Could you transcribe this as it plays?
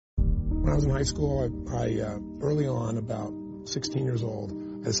When I was in high school, I early on, about 16 years old,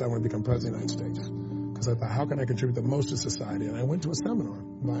 I decided I want to become president of the United States. Because I thought, how can I contribute the most to society? And I went to a seminar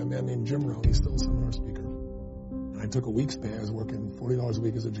by a man named Jim Rohn. He's still a seminar speaker. And I took a week's pay. I was working $40 a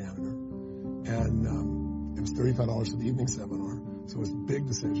week as a janitor. And it was $35 for the evening seminar. So it was a big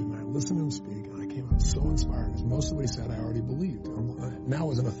decision. I listened to him speak, and I came out so inspired. Because most of what he said I already believed. Now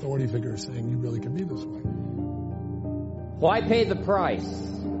as an authority figure saying you really can be this way. Why pay the price?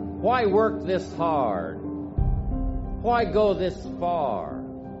 Why work this hard? Why go this far?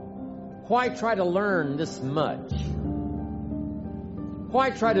 Why try to learn this much?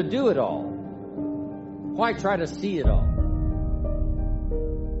 Why try to do it all? Why try to see it all?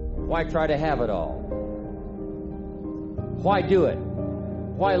 Why try to have it all? Why do it?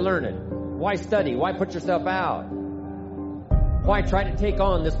 Why learn it? Why study? Why put yourself out? Why try to take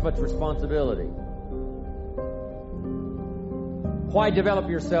on this much responsibility? Why develop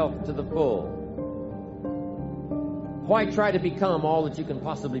yourself to the full? Why try to become all that you can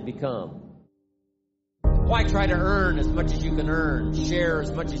possibly become? Why try to earn as much as you can earn, share as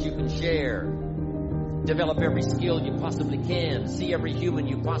much as you can share, develop every skill you possibly can, see every human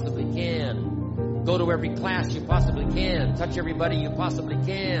you possibly can, go to every class you possibly can, touch everybody you possibly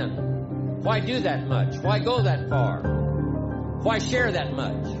can? Why do that much? Why go that far? Why share that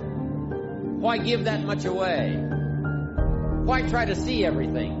much? Why give that much away? Why try to see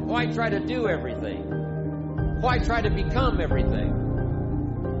everything? Why try to do everything? Why try to become everything?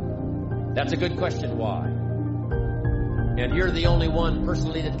 That's a good question, why? And you're the only one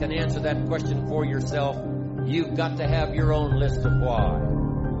personally that can answer that question for yourself. You've got to have your own list of why.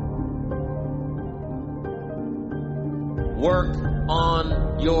 Work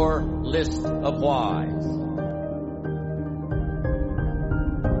on your list of whys.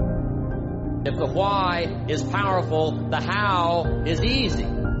 If the why is powerful, the how is easy.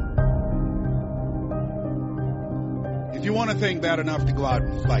 If you want a thing bad enough to go out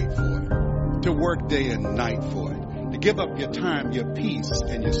and fight for it, to work day and night for it, to give up your time, your peace,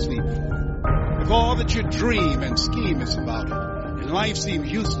 and your sleep for it, if all that you dream and scheme is about it, and life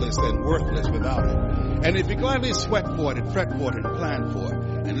seems useless and worthless without it, and if you gladly sweat for it and fret for it and plan for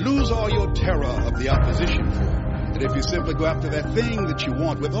it, and lose all your terror of the opposition for it, and if you simply go after that thing that you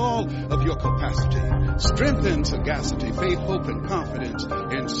want with all of your capacity, strength and sagacity, faith, hope, and confidence,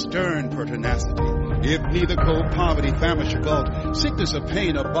 and stern pertinacity, if neither cold poverty, famish, or gulf, sickness or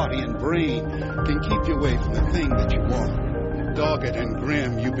pain of body and brain can keep you away from the thing that you want, dogged and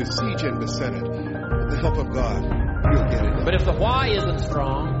grim, you besiege and beset it. With the help of God, you'll get it. But if the why isn't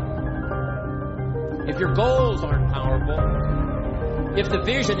strong, if your goals aren't powerful, if the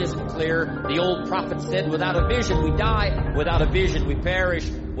vision isn't clear, the old prophet said, without a vision we die, without a vision we perish,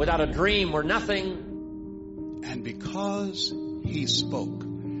 without a dream we're nothing. And because he spoke,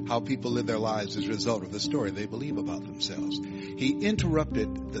 how people live their lives as a result of the story they believe about themselves, he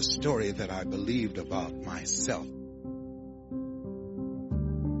interrupted the story that I believed about myself.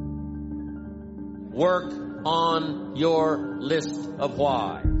 Work on your list of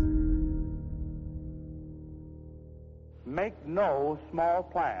why. Make no small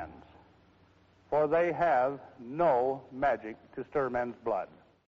plans, for they have no magic to stir men's blood.